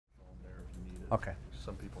Okay.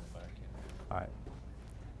 Some people in the back. All right.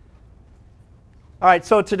 All right,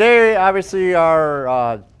 so today, obviously,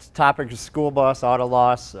 our topic is school bus, auto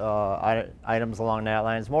loss, items along that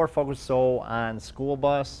lines. More focused so on school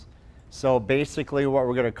bus. So basically what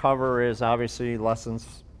we're going to cover is obviously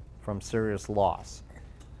lessons from serious loss.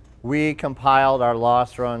 We compiled our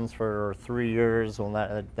loss runs for 3 years,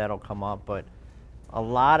 well, that'll come up, but a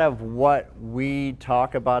lot of what we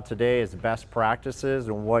talk about today is best practices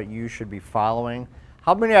and what you should be following.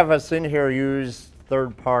 How many of us in here use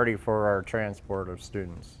third party for our transport of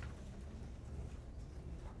students?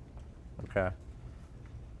 Okay.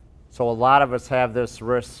 So a lot of us have this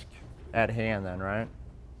risk at hand then, right?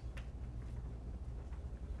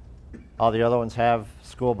 All the other ones have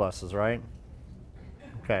school buses, right?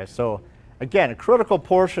 Okay, so again, a critical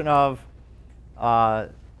portion of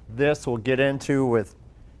this we'll get into with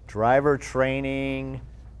driver training,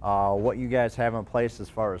 what you guys have in place as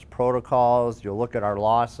far as protocols. You'll look at our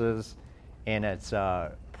losses, and it's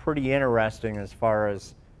pretty interesting as far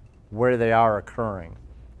as where they are occurring.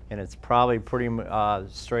 And it's probably pretty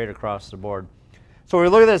straight across the board. So we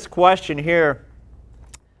look at this question here.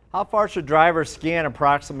 How far should drivers scan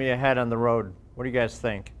approximately ahead on the road? What do you guys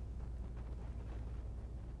think?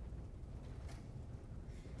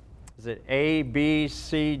 Is it A, B,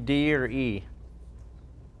 C, D, or E?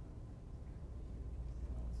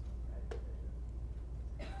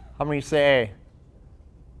 How many say A?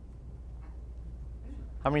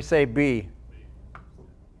 How many say B?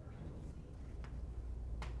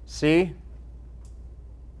 C?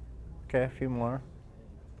 Okay, a few more.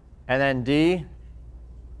 And then D?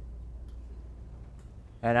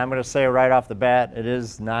 And I'm going to say right off the bat, it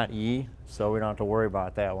is not E, so we don't have to worry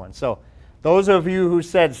about that one. So those of you who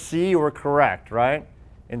said C were correct, right?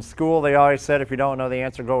 In school, they always said if you don't know the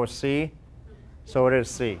answer, go with C. So it is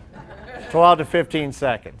C. 12 to 15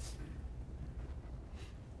 seconds.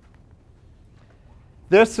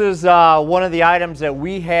 This is one of the items that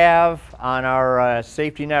we have on our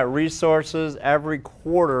safety net resources. Every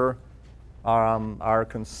quarter, our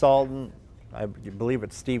consultant, I believe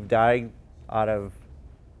it's Steve Dyke out of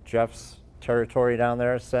Jeff's territory down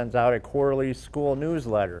there, sends out a quarterly school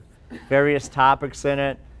newsletter. Various topics in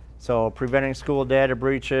it. So preventing school data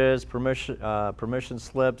breaches, permission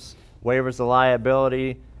slips, waivers of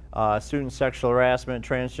liability, student sexual harassment,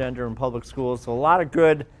 transgender in public schools. So a lot of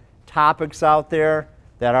good topics out there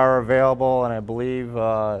that are available, and I believe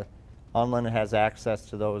Unland has access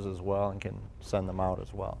to those as well and can send them out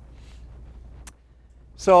as well.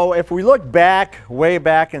 So if we look back, way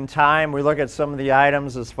back in time, we look at some of the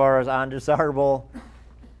items as far as undesirable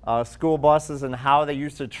school buses and how they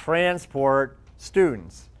used to transport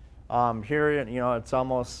students. Here, you know, it's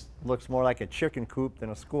almost looks more like a chicken coop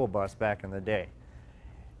than a school bus back in the day.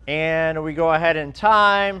 And we go ahead in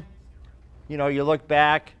time, you know, you look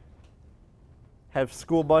back, have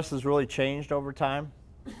school buses really changed over time?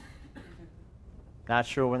 Not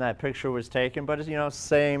sure when that picture was taken, but it's, you know,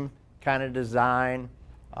 same kind of design.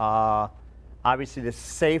 Obviously, the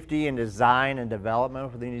safety and design and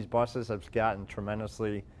development within these buses has gotten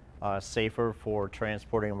tremendously safer for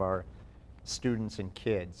transporting of our students and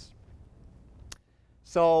kids.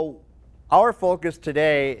 So our focus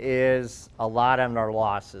today is a lot on our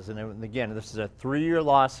losses. And again, this is a 3-year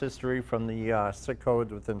loss history from the SIC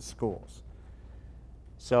codes within schools.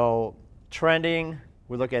 So trending,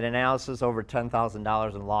 we look at analysis over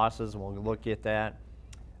 $10,000 in losses, and we'll look at that.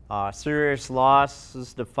 Serious loss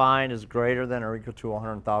is defined as greater than or equal to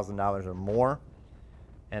 $100,000 or more.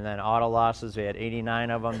 And then auto losses, we had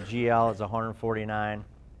 89 of them. GL is 149.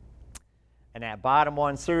 And that bottom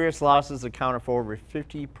one, serious losses accounted for over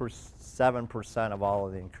 57% of all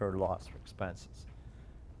of the incurred loss expenses.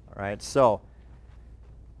 All right, so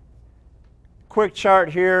quick chart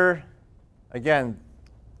here. Again,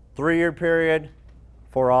 3-year period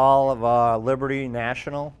for all of Liberty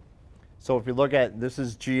National. So if you look at, this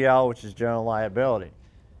is GL, which is general liability.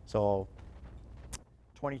 So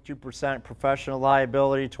 22% professional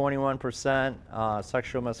liability, 21%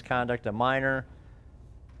 sexual misconduct of minor.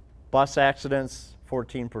 Bus accidents,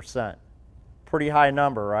 14%. Pretty high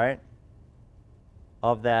number, right?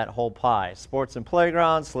 Of that whole pie. Sports and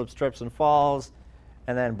playgrounds, slips, trips, and falls,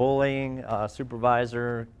 and then bullying,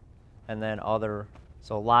 supervisor, and then other.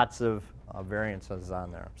 So lots of variances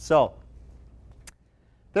on there. So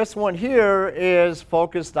this one here is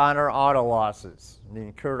focused on our auto losses, the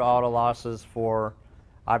incurred auto losses for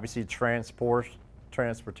obviously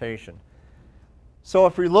transportation. So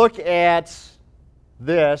if we look at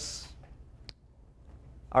this,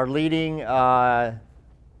 our leading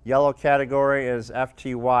yellow category is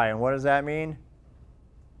FTY. And what does that mean?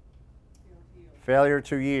 failure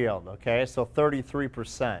to yield, okay, so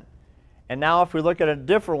 33%. And now if we look at a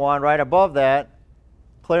different one right above that,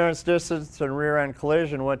 clearance distance and rear end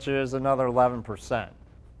collision, which is another 11%.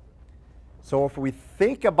 So if we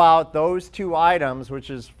think about those two items, which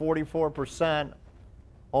is 44%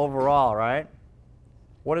 overall, right?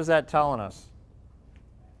 What is that telling us?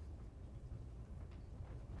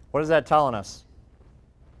 What is that telling us?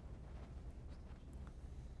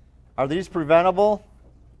 Are these preventable?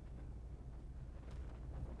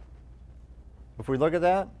 If we look at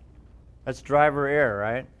that, that's driver error,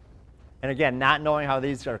 right? And again, not knowing how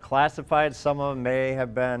these are classified, some of them may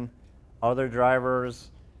have been other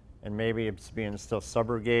drivers, and maybe it's being still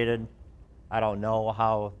subrogated. I don't know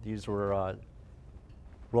how these were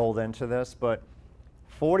rolled into this, but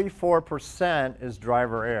 44% is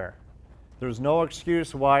driver error. There's no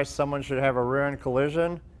excuse why someone should have a rear-end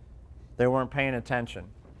collision. They weren't paying attention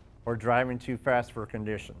or driving too fast for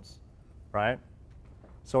conditions, right?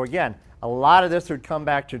 So again, a lot of this would come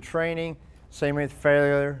back to training, same with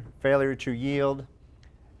failure to yield,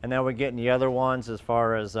 and then we get in the other ones as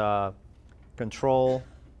far as control,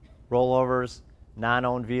 rollovers,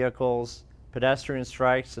 non-owned vehicles, pedestrian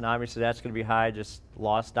strikes, and obviously that's going to be high, just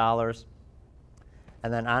lost dollars.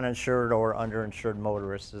 And then uninsured or underinsured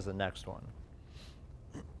motorists is the next one.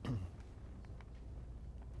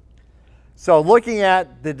 So looking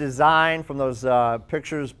at the design from those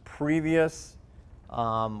pictures previous,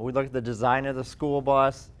 we look at the design of the school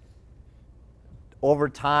bus. Over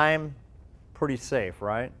time, pretty safe,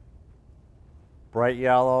 right? Bright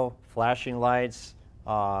yellow, flashing lights,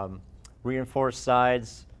 reinforced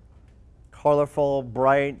sides, colorful,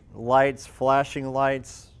 bright lights, flashing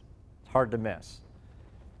lights, hard to miss.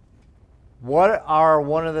 What are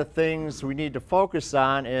one of the things we need to focus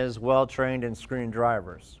on is well-trained and screened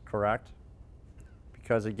drivers, correct?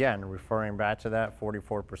 Because again, referring back to that,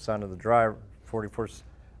 44% of the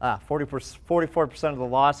 44% of the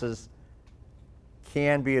losses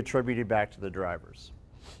can be attributed back to the drivers.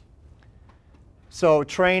 So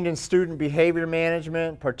trained in student behavior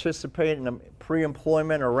management, participate in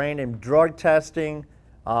pre-employment or random drug testing,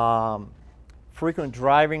 frequent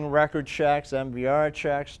driving record checks, MVR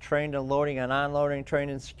checks, trained in loading and unloading, trained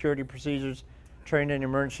in security procedures, trained in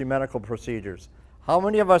emergency medical procedures. How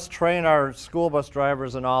many of us train our school bus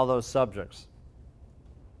drivers in all those subjects?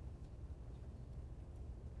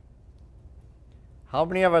 How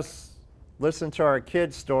many of us listen to our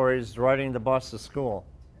kids' stories riding the bus to school?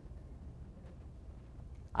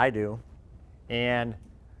 I do. And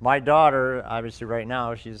my daughter, obviously right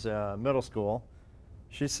now, she's middle school,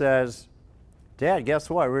 she says, Dad, guess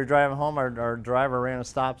what? We were driving home, our driver ran a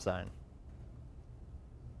stop sign.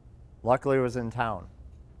 Luckily it was in town,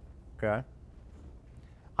 okay?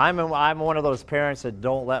 I'm one of those parents that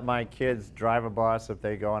don't let my kids drive a bus if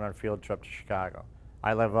they go on a field trip to Chicago.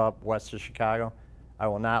 I live up west of Chicago. I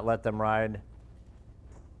will not let them ride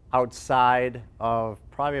outside of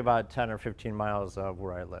probably about 10 or 15 miles of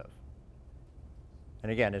where I live.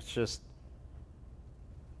 And again, it's just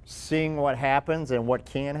seeing what happens and what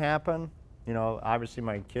can happen. You know, obviously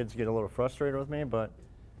my kids get a little frustrated with me, but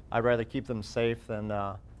I'd rather keep them safe than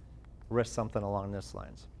risk something along this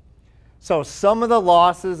lines. So some of the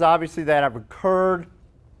losses, obviously, that have occurred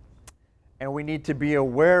and we need to be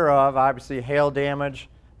aware of, obviously hail damage,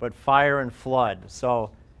 but fire and flood. So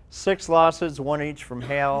 6 losses, 1 each from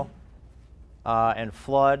hail and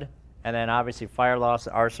flood, and then obviously fire loss,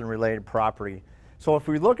 arson-related property. So if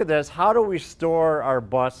we look at this, how do we store our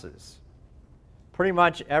buses? Pretty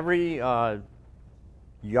much every yard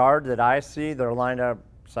that I see, they're lined up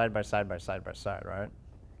side by side by side by side, right?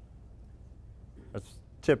 That's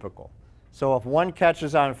typical. So if one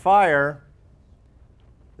catches on fire,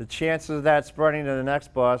 the chances of that spreading to the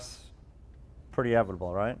next bus, pretty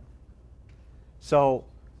inevitable, right? So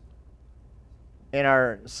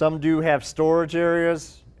some do have storage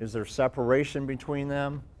areas. Is there separation between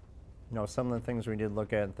them? You know, some of the things we need to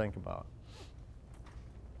look at and think about.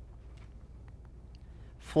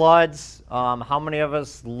 Floods, how many of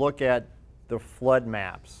us look at the flood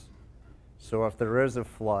maps? So if there is a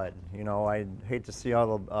flood, you know, I hate to see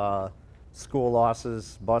all the school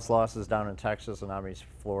losses, bus losses down in Texas and obviously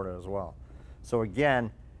Florida as well. So again,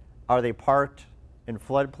 are they parked in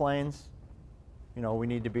floodplains? You know, we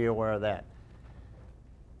need to be aware of that.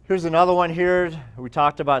 Here's another one here. We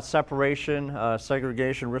talked about separation,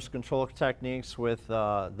 segregation, risk control techniques with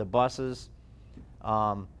the buses.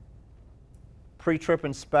 Pre-trip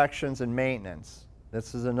inspections and maintenance.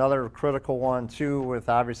 This is another critical one too, with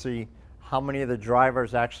obviously how many of the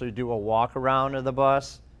drivers actually do a walk around of the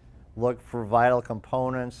bus, look for vital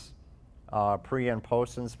components, pre and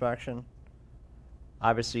post inspection.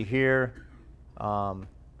 Obviously here,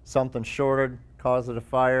 Something shorted, caused it a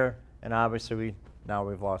fire, and obviously now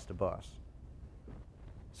we've lost a bus.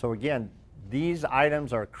 So again, these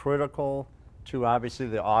items are critical to obviously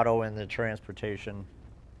the auto and the transportation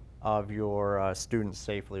of your students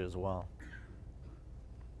safely as well.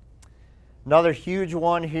 Another huge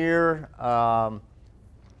one here,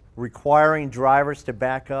 requiring drivers to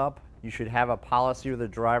back up. You should have a policy where the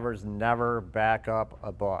drivers never back up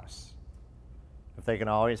a bus. If they can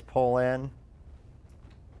always pull in,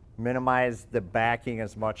 minimize the backing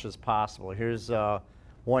as much as possible. Here's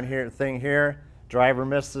one thing here. Driver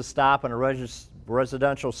missed the stop on a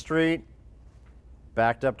residential street,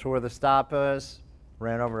 backed up to where the stop is,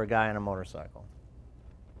 ran over a guy on a motorcycle.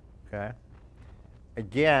 Okay?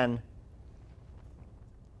 Again,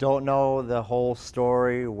 don't know the whole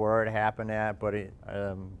story, where it happened at, but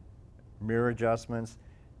mirror adjustments.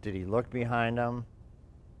 Did he look behind him?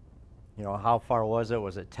 You know, how far was it?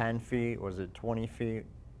 Was it 10 feet? Was it 20 feet?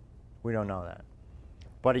 We don't know that.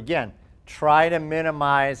 But again, try to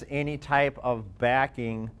minimize any type of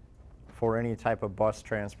backing for any type of bus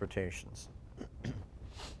transportations.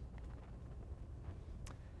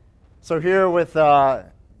 So here with,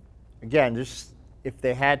 again, just if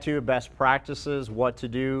they had to, best practices, what to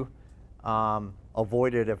do,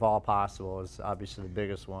 avoid it if all possible is obviously the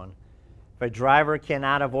biggest one. If a driver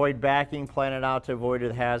cannot avoid backing, plan it out to avoid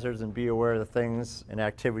the hazards and be aware of the things and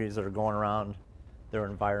activities that are going around their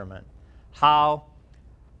environment. How?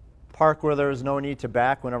 Park where there is no need to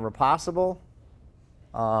back whenever possible.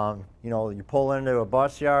 You know, you pull into a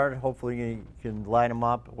bus yard, hopefully you can line them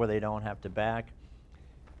up where they don't have to back.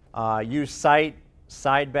 Use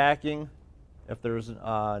side backing if there's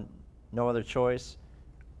no other choice.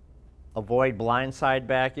 Avoid blind side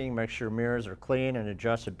backing. Make sure mirrors are clean and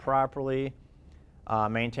adjusted properly.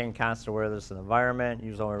 Maintain constant awareness of the environment.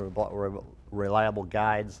 Use only reliable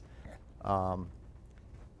guides.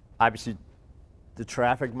 Obviously, the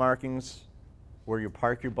traffic markings where you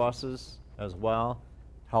park your buses as well.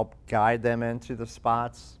 Help guide them into the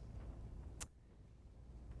spots.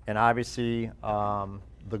 And obviously,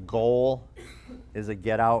 the goal is a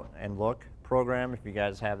get out and look program, if you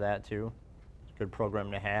guys have that too. It's a good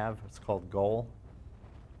program to have. It's called GOAL,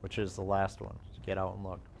 which is the last one, get out and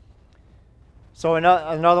look. So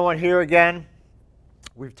another one here again,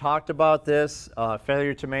 we've talked about this,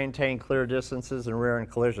 failure to maintain clear distances and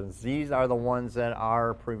rear-end collisions. These are the ones that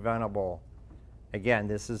are preventable. Again,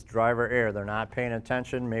 this is driver error. They're not paying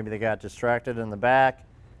attention. Maybe they got distracted in the back.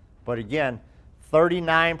 But again,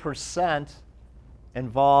 39%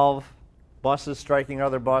 involve buses striking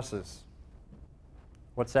other buses.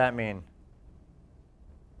 What's that mean?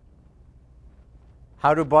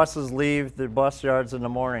 How do buses leave the bus yards in the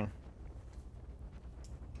morning?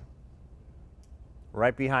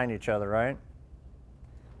 Right behind each other, right?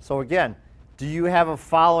 So again, do you have a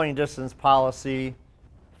following distance policy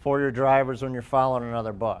for your drivers when you're following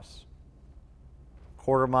another bus?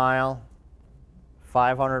 Quarter mile,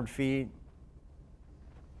 500 feet,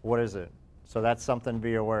 what is it? So that's something to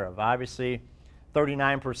be aware of. Obviously,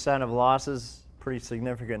 39% of losses, pretty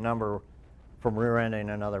significant number from rear-ending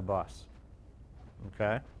another bus.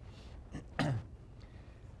 Okay?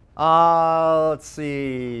 Let's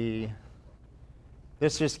see.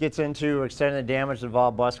 This just gets into extending the damage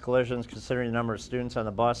involved bus collisions, considering the number of students on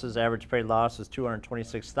the buses. Average paid loss is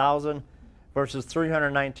 226,000 versus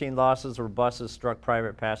 319 losses where buses struck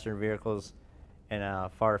private passenger vehicles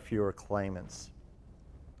and far fewer claimants.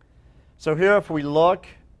 So here if we look,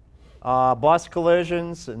 bus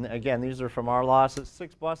collisions, and again these are from our losses,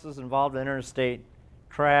 6 buses involved in interstate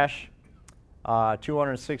crash,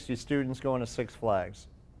 260 students going to Six Flags.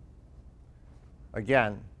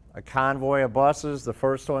 Again, a convoy of buses, the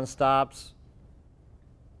first one stops,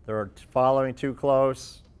 they're following too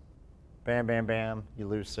close, bam, bam, bam, you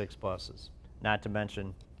lose 6 buses. Not to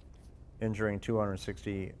mention injuring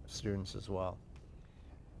 260 students as well.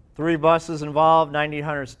 3 buses involved,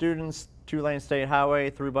 1,900 students, 2-lane state highway,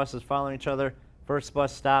 3 buses following each other. First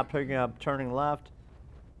bus stopped, picking up, turning left.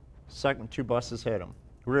 Second, 2 buses hit them.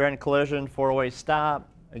 Rear end collision, 4-way stop.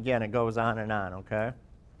 Again, it goes on and on, okay?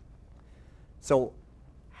 So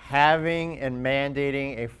having and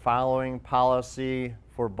mandating a following policy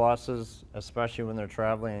for buses, especially when they're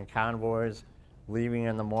traveling in convoys, leaving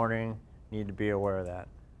in the morning, need to be aware of that.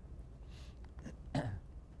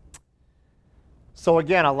 So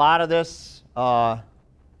again, a lot of this,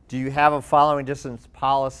 do you have a following distance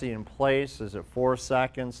policy in place? Is it 4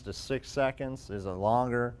 seconds to 6 seconds? Is it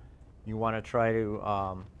longer? You want to try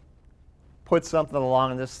to put something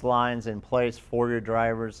along this lines in place for your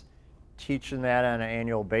drivers, teaching that on an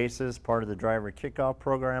annual basis, part of the driver kickoff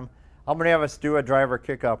program. I'm going to have us do a driver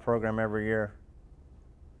kickoff program every year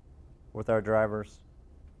with our drivers?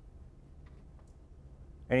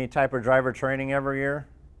 Any type of driver training every year?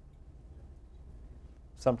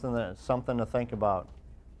 Something to think about.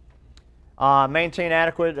 Maintain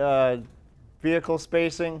adequate vehicle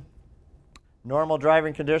spacing. Normal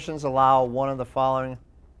driving conditions allow one of the following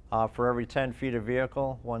for every 10 feet of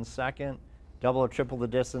vehicle, 1 second. Double or triple the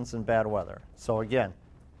distance in bad weather. So again,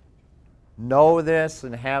 know this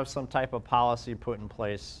and have some type of policy put in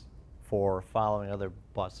place for following other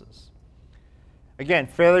buses. Again,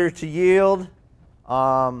 failure to yield,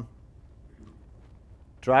 driver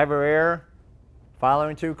error,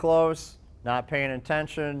 following too close, not paying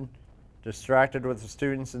attention, distracted with the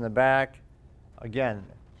students in the back. Again,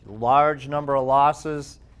 large number of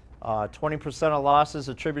losses, 20% of losses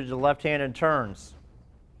attributed to left-handed turns.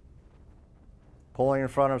 Pulling in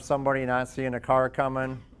front of somebody, not seeing a car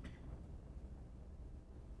coming,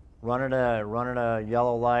 running a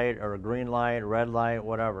yellow light or a green light, red light,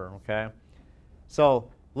 whatever, okay? So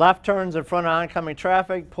left turns in front of oncoming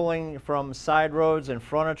traffic, pulling from side roads in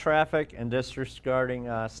front of traffic, and disregarding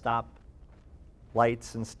stop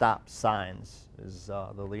lights and stop signs is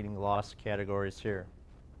the leading loss categories here.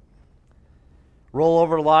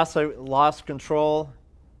 Rollover loss control,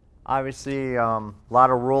 obviously a lot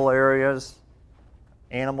of rural areas,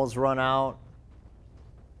 animals run out.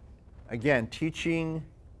 Again, teaching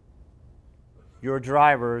your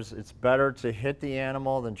drivers it's better to hit the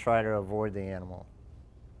animal than try to avoid the animal.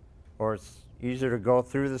 Or it's easier to go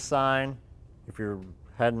through the sign. If you're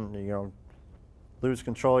heading, lose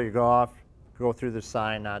control, you go off, go through the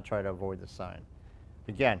sign, not try to avoid the sign.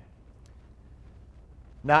 Again,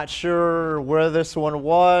 not sure where this one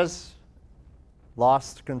was,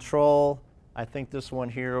 lost control. I think this one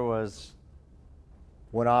here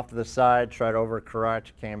went off to the side, tried to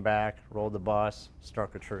overcorrect, came back, rolled the bus,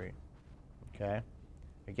 struck a tree. Okay?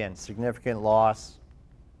 Again, significant loss.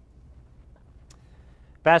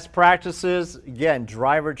 Best practices, again,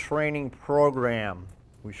 driver training program.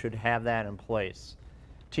 We should have that in place.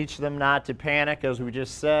 Teach them not to panic, as we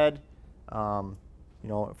just said.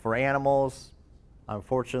 For animals,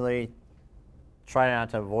 unfortunately, try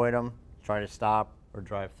not to avoid them. Try to stop or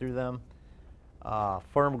drive through them.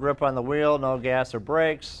 Firm grip on the wheel, no gas or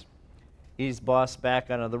brakes. Ease bus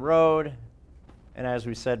back onto the road. And as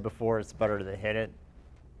we said before, it's better to hit it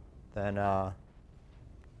than to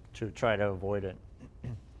try to avoid it.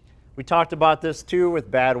 We talked about this too with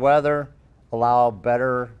bad weather. Allow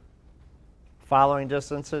better following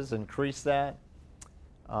distances, increase that.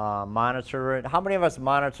 Monitor it. How many of us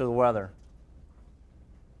monitor the weather?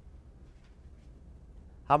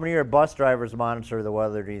 How many of your bus drivers monitor the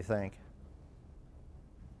weather, do you think?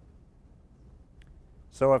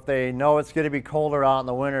 So if they know it's going to be colder out in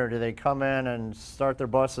the winter, do they come in and start their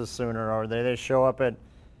buses sooner, or do they show up at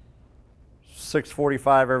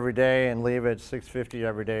 6:45 every day and leave at 6:50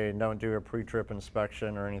 every day and don't do a pre-trip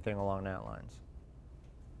inspection or anything along that lines?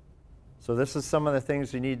 So this is some of the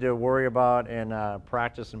things you need to worry about and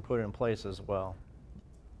practice and put in place as well.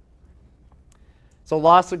 So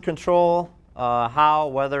loss of control,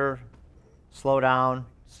 how, weather, slow down,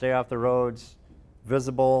 stay off the roads,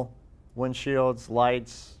 visible, windshields,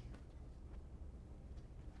 lights,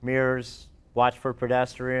 mirrors, watch for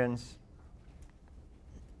pedestrians.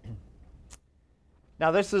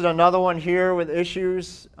 Now this is another one here with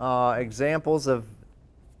issues, examples of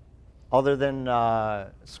other than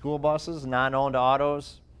school buses, non-owned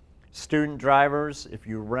autos, student drivers. If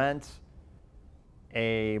you rent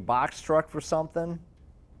a box truck for something,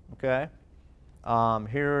 okay?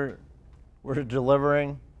 Here we're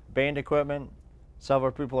delivering band equipment.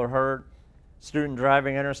 Several people are hurt. Student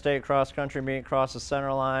driving interstate cross-country meet across the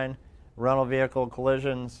center line, rental vehicle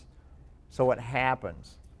collisions. So what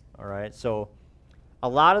happens? All right, so a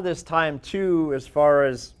lot of this time too, as far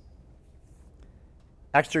as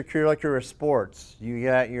extracurricular sports, you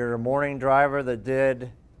got your morning driver that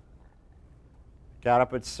got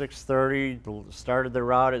up at 6:30, started the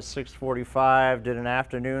route at 6:45, did an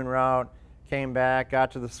afternoon route, came back,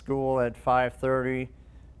 got to the school at 5:30,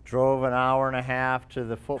 drove an hour and a half to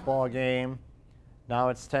the football game. Now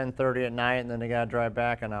it's 10:30 at night, and then they got to drive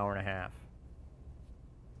back an hour and a half.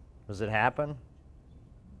 Does it happen?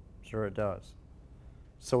 Sure it does.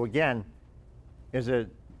 So again, is it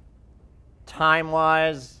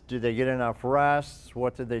time-wise? Do they get enough rest?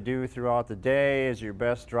 What did they do throughout the day? Is your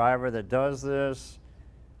best driver that does this?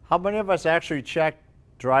 How many of us actually check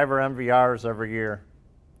driver MVRs every year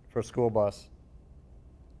for a school bus?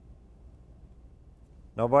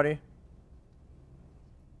 Nobody?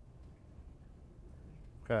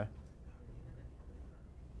 Okay.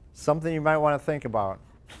 Something you might want to think about.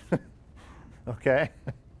 Okay?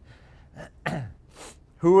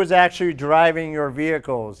 Who is actually driving your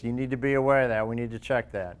vehicles? You need to be aware of that. We need to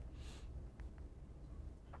check that.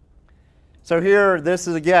 So here, this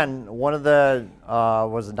is again, one of the,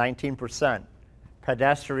 was 19%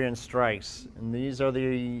 pedestrian strikes. And these are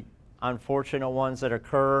the unfortunate ones that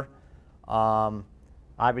occur.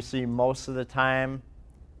 Obviously, most of the time,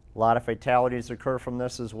 a lot of fatalities occur from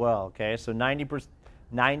this as well, okay? So 92%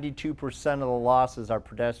 of the losses are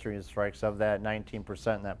pedestrian strikes of that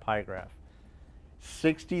 19% in that pie graph.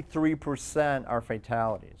 63% are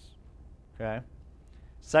fatalities, okay?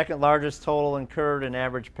 Second largest total incurred and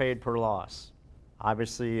average paid per loss.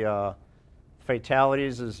 Obviously,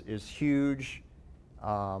 fatalities is huge.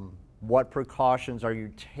 What precautions are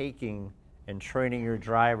you taking and training your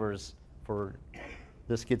drivers for?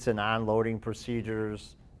 This gets in unloading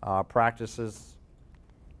procedures, practices.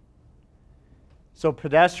 So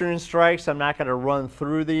pedestrian strikes, I'm not going to run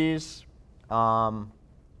through these,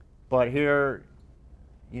 but here,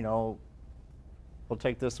 you know, we'll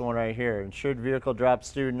take this one right here. Insured vehicle dropped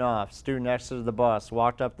student off. Student exited the bus,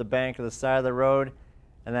 walked up the bank of the side of the road,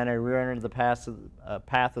 and then it re-entered the path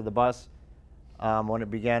of the bus when it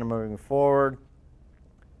began moving forward.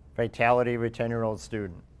 Fatality of a 10-year-old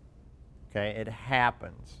student. Okay, it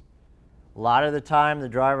happens. A lot of the time, the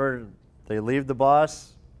driver, they leave the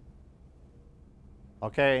bus,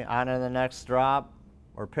 okay, on to the next drop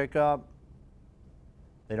or pickup.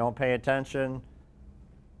 They don't pay attention.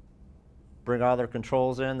 Bring all their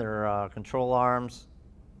controls in, their control arms.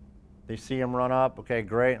 They see them run up. Okay,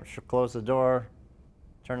 great. Close the door,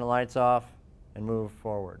 turn the lights off, and move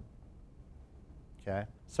forward. Okay,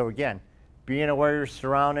 so again, being aware of your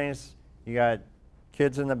surroundings. You got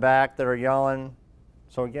kids in the back that are yelling.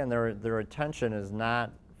 So again, their attention is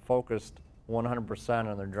not focused 100%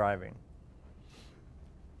 on their driving.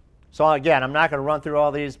 So again, I'm not going to run through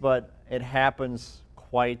all these, but it happens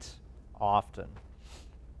quite often.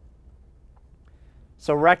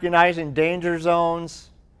 So recognizing danger zones,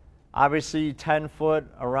 obviously 10 foot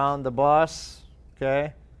around the bus,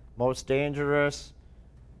 okay, most dangerous.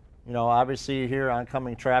 You know, obviously here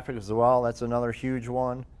oncoming traffic as well, that's another huge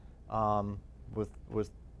one with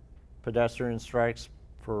pedestrian strikes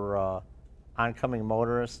for oncoming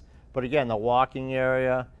motorists. But again, the walking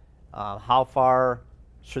area, how far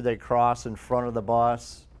should they cross in front of the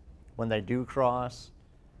bus when they do cross?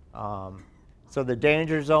 So the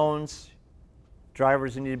danger zones,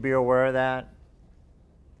 drivers need to be aware of that.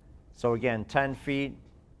 So again, 10 feet,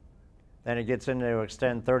 then it gets into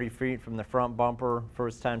extend 30 feet from the front bumper.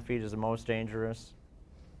 First 10 feet is the most dangerous.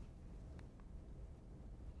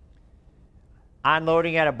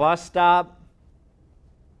 Unloading at a bus stop.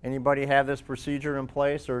 Anybody have this procedure in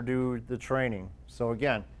place or do the training? So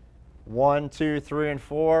again, 1, 2, 3, and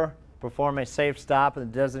 4, perform a safe stop in the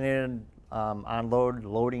designated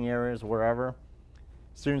loading areas, wherever.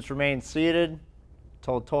 Students remain seated.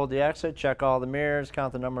 Told the exit, check all the mirrors,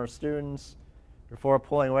 count the number of students. Before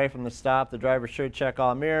pulling away from the stop, the driver should check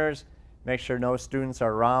all mirrors, make sure no students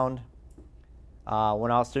are around. When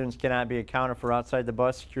all students cannot be accounted for outside the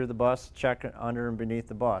bus, secure the bus, check under and beneath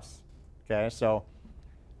the bus. Okay, so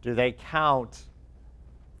do they count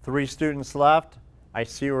 3 students left? I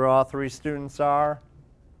see where all 3 students are.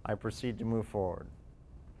 I proceed to move forward.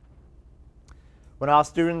 When all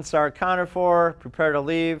students are accounted for, prepare to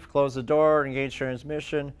leave, close the door, engage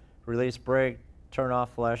transmission, release brake, turn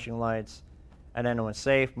off flashing lights, and then when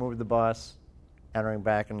safe, move the bus, entering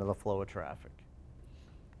back into the flow of traffic.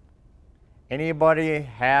 Anybody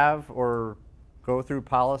have or go through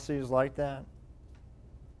policies like that?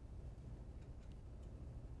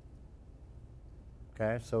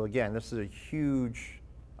 Okay, so again, this is a huge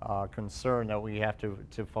concern that we have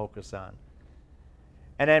to focus on.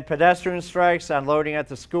 And then pedestrian strikes, unloading at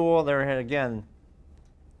the school. There, again,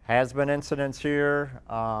 has been incidents here.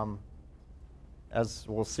 As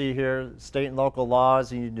we'll see here, state and local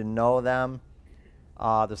laws, you need to know them.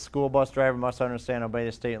 The school bus driver must understand and obey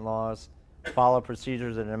the state laws, follow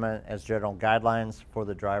procedures and implement as general guidelines for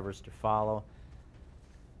the drivers to follow.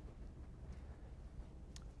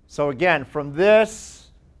 So again, from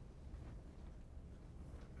this,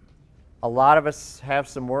 a lot of us have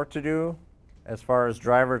some work to do as far as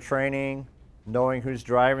driver training, knowing who's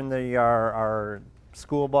driving our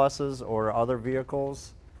school buses or other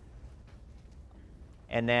vehicles,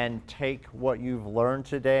 and then take what you've learned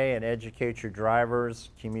today and educate your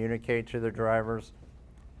drivers, communicate to their drivers.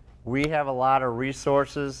 We have a lot of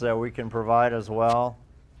resources that we can provide as well.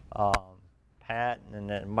 Pat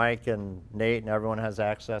and Mike and Nate and everyone has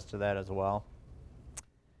access to that as well.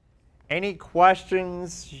 Any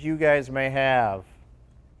questions you guys may have?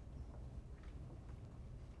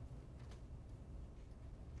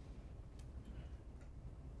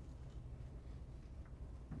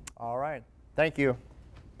 All right. Thank you.